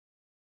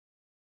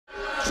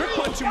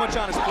too much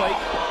on his plate.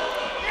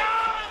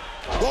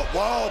 What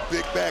wild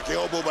big back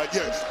elbow, but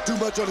yeah, too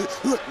much on it.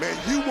 Look, man,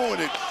 you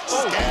want it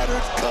scattered,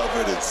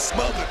 covered, and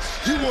smothered.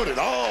 You want it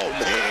all,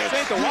 man. This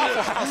ain't the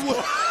Waffle House.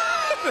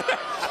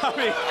 I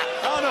mean,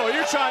 I don't know what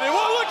you're trying to do.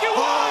 Well, look at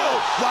Wild!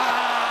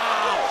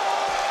 Wow!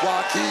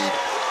 Joaquin,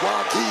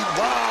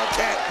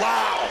 Wildcat,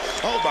 wow!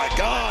 Oh my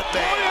God,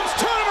 man! Williams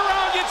turning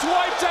around, gets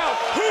wiped out.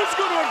 Who's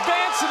going to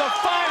advance to the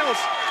finals?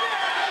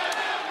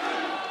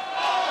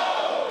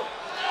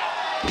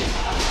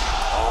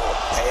 Oh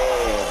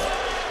man!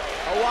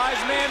 A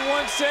wise man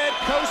once said,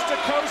 "Coast to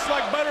coast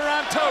like butter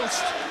on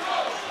toast."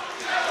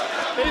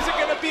 Is it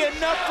going to be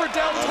enough for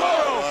Del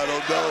Toro? I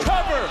don't know.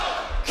 Cover,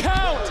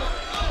 count.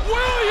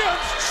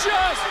 Williams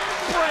just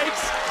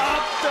breaks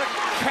up the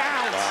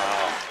count.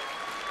 Wow.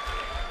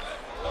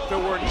 If it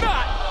were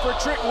not for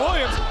Trick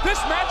Williams, this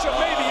matchup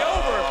may be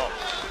over.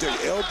 Dude,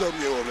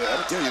 LW,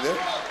 I'm telling you,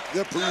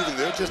 they're proving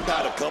they're just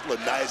not a couple of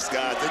nice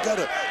guys.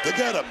 They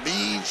got a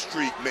mean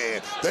streak,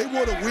 man. They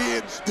want to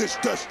win this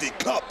Dusty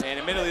Cup. And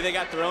admittedly, they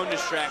got their own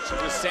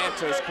distractions with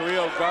Santos,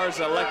 Carrillo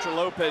Garza, Elektra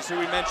Lopez, who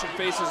we mentioned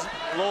faces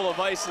Lola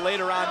Vice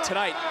later on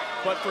tonight.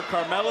 But for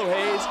Carmelo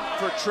Hayes,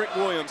 for Trick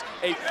Williams,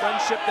 a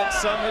friendship that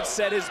some have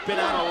said has been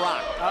on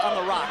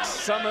the rocks.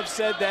 Some have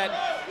said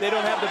that they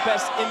don't have the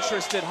best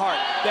interest at heart,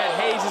 that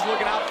Hayes is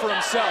looking out for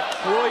himself.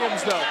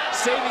 Williams, though,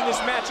 saving this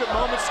matchup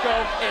moments ago,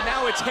 and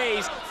now it's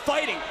Hayes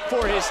fighting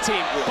for his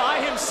team by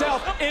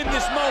himself in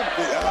this moment.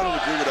 Yeah, I don't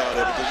agree with all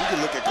that because you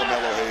can look at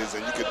Carmelo Hayes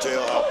and you can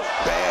tell how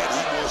bad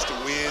he wants to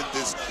win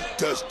this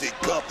Dusty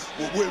Cup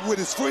with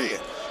his friend,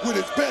 with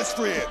his best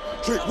friend,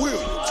 Trick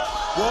Williams.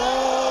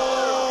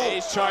 Whoa!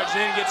 Hayes charged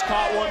in, gets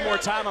caught one more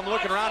time. I'm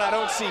looking around, I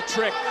don't see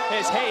Trick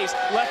as Hayes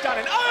left on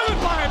an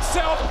island by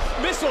himself.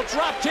 Missile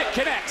drop kick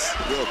connects.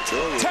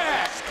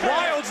 Tag,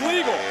 Wild's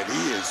legal. And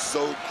he is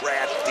so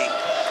crafty.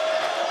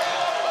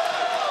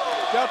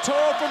 Del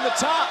Toro from the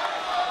top.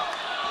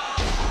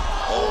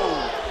 Oh.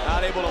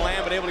 Not able to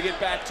land, but able to get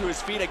back to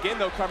his feet. Again,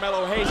 though,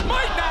 Carmelo Hayes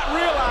might not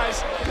realize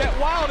that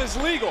Wild is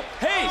legal.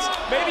 Hayes,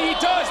 maybe he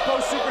does.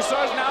 Both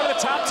superstars now to the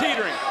top,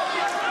 teetering.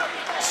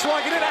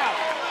 Slugging it out.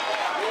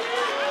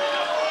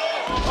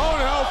 Oh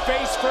no,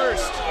 face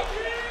first.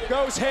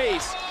 Goes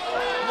Hayes.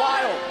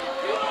 Wild.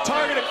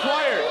 Target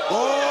acquired.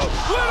 Oh.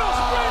 Little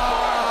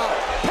springboard.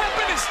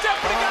 Peppin is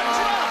stepping, got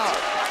dropped.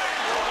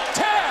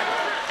 Tag.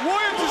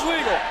 Williams is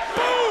legal.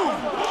 Boom.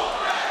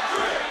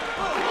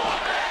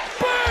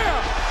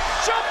 Bam.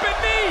 Jumping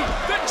knee.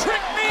 The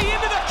trick knee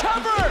into the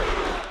cover.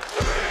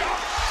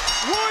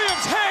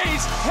 Williams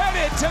Hayes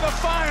headed to the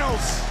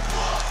finals.